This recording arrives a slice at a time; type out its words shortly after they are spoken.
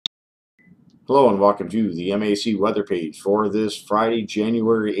Hello and welcome to the MAC weather page for this Friday,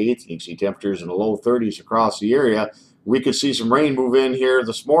 January 8th. You can see temperatures in the low 30s across the area. We could see some rain move in here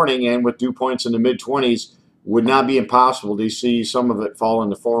this morning, and with dew points in the mid-20s, would not be impossible to see some of it fall in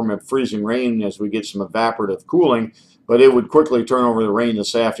the form of freezing rain as we get some evaporative cooling, but it would quickly turn over the rain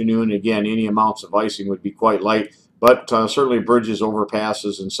this afternoon. Again, any amounts of icing would be quite light, but certainly bridges,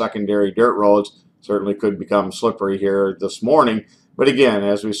 overpasses, and secondary dirt roads certainly could become slippery here this morning. But again,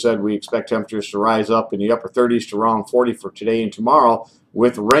 as we said, we expect temperatures to rise up in the upper 30s to around 40 for today and tomorrow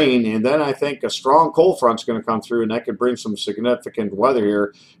with rain. And then I think a strong cold front's going to come through, and that could bring some significant weather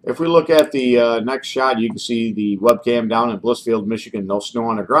here. If we look at the next shot, you can see the webcam down in Blissfield, Michigan. No snow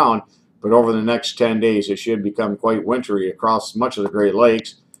on the ground, but over the next 10 days, it should become quite wintry across much of the Great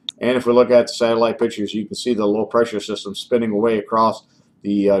Lakes. And if we look at the satellite pictures, you can see the low pressure system spinning away across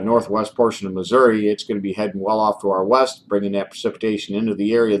the northwest portion of Missouri. It's going to be heading well off to our west, bringing that precipitation into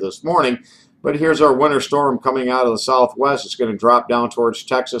the area this morning. But here's our winter storm coming out of the southwest. It's going to drop down towards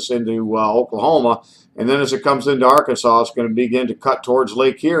Texas into Oklahoma. And then as it comes into Arkansas, it's going to begin to cut towards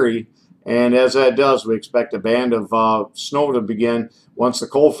Lake Erie. And as that does, we expect a band of snow to begin once the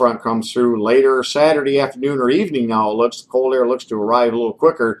cold front comes through later Saturday afternoon or evening. Now it looks, the cold air looks to arrive a little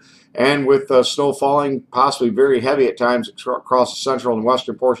quicker. And with snow falling possibly very heavy at times across the central and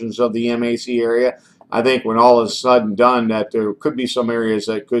western portions of the MAC area, I think when all is said and done that there could be some areas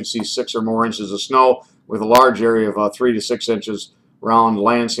that could see 6 or more inches of snow, with a large area of 3 to 6 inches around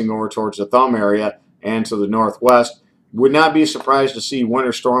Lansing over towards the Thumb area and to the northwest. Would not be surprised to see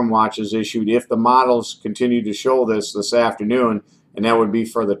winter storm watches issued if the models continue to show this afternoon, and that would be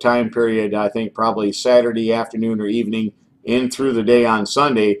for the time period, I think, probably Saturday afternoon or evening in through the day on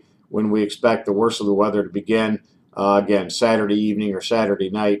Sunday, when we expect the worst of the weather to begin, again, Saturday evening or Saturday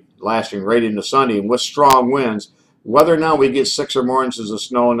night, lasting right into Sunday, and with strong winds. Whether or not we get 6 or more inches of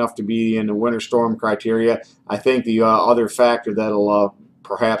snow, enough to be in the winter storm criteria, I think the other factor that'll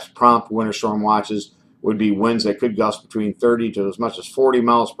perhaps prompt winter storm watches would be winds that could gust between 30 to as much as 40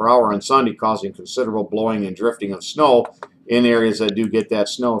 miles per hour on Sunday, causing considerable blowing and drifting of snow in areas that do get that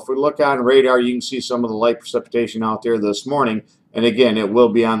snow. If we look on radar, you can see some of the light precipitation out there this morning, and again, it will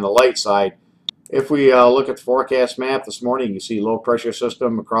be on the light side. If we look at the forecast map this morning, you can see low pressure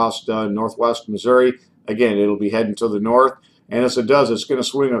system across northwest Missouri. Again, it'll be heading to the north, and as it does, it's going to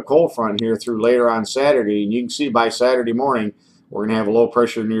swing a cold front here through later on Saturday, and you can see by Saturday morning, we're going to have a low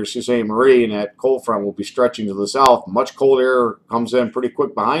pressure near Sault Ste. Marie, and that cold front will be stretching to the south. Much cold air comes in pretty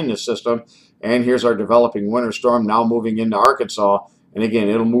quick behind this system, and here's our developing winter storm now moving into Arkansas. And again,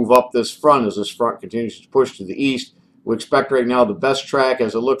 it'll move up this front as this front continues to push to the east. We expect right now the best track,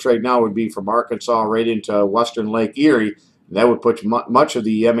 as it looks right now, would be from Arkansas right into western Lake Erie. That would put much of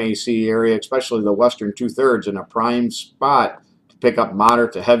the MAC area, especially the western two-thirds, in a prime spot to pick up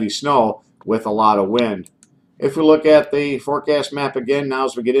moderate to heavy snow with a lot of wind. If we look at the forecast map again now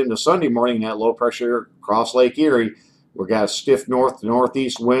as we get into Sunday morning, that low pressure across Lake Erie, we've got stiff north to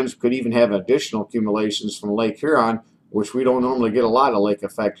northeast winds. Could even have additional accumulations from Lake Huron, which we don't normally get a lot of lake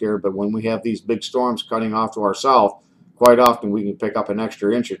effect here, but when we have these big storms cutting off to our south, quite often we can pick up an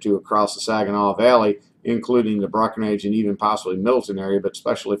extra inch or two across the Saginaw Valley, including the Breckenridge and even possibly Middleton area, but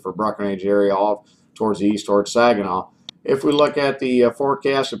especially for Breckenridge area off towards the east, towards Saginaw. If we look at the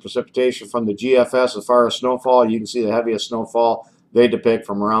forecast of precipitation from the GFS as far as snowfall, you can see the heaviest snowfall they depict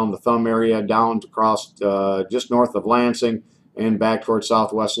from around the Thumb area down to across just north of Lansing and back towards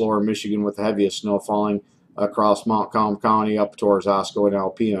southwest lower Michigan, with the heaviest snow falling across Montcalm County up towards Osco and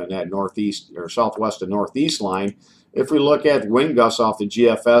Alpena in that northeast or southwest and northeast line. If we look at wind gusts off the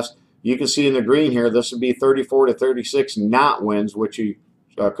GFS, you can see in the green here, this would be 34 to 36 knot winds, which you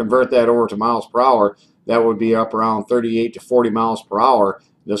convert that over to miles per hour. That would be up around 38 to 40 miles per hour.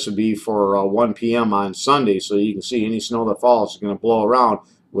 This would be for 1 p.m. on Sunday, so you can see any snow that falls is going to blow around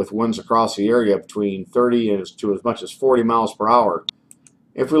with winds across the area between 30 to as much as 40 miles per hour.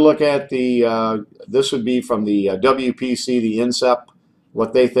 If we look at the, this would be from the WPC, the INSEP,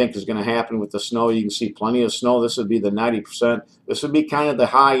 what they think is going to happen with the snow. You can see plenty of snow. This would be the 90%. This would be kind of the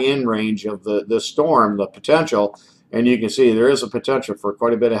high-end range of the storm, the potential. And you can see there is a potential for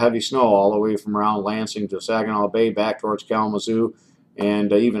quite a bit of heavy snow all the way from around Lansing to Saginaw Bay back towards Kalamazoo,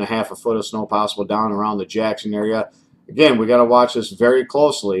 and even a half a foot of snow possible down around the Jackson area. Again, we got to watch this very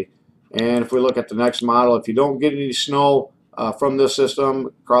closely. And if we look at the next model, if you don't get any snow from this system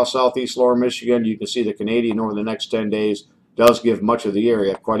across southeast lower Michigan, you can see the Canadian over the next 10 days does give much of the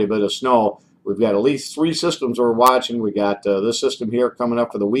area quite a bit of snow. We've got at least 3 systems we're watching. We got this system here coming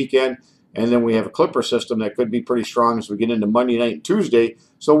up for the weekend, and then we have a clipper system that could be pretty strong as we get into Monday night and Tuesday.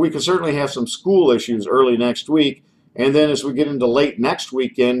 So we could certainly have some school issues early next week. And then as we get into late next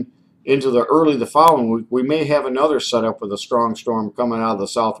weekend, into the following week, we may have another setup with a strong storm coming out of the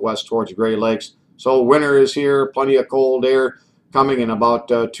southwest towards the Great Lakes. So winter is here, plenty of cold air coming in about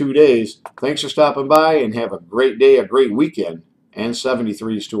 2 days. Thanks for stopping by and have a great day, a great weekend, and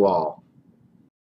 73s to all.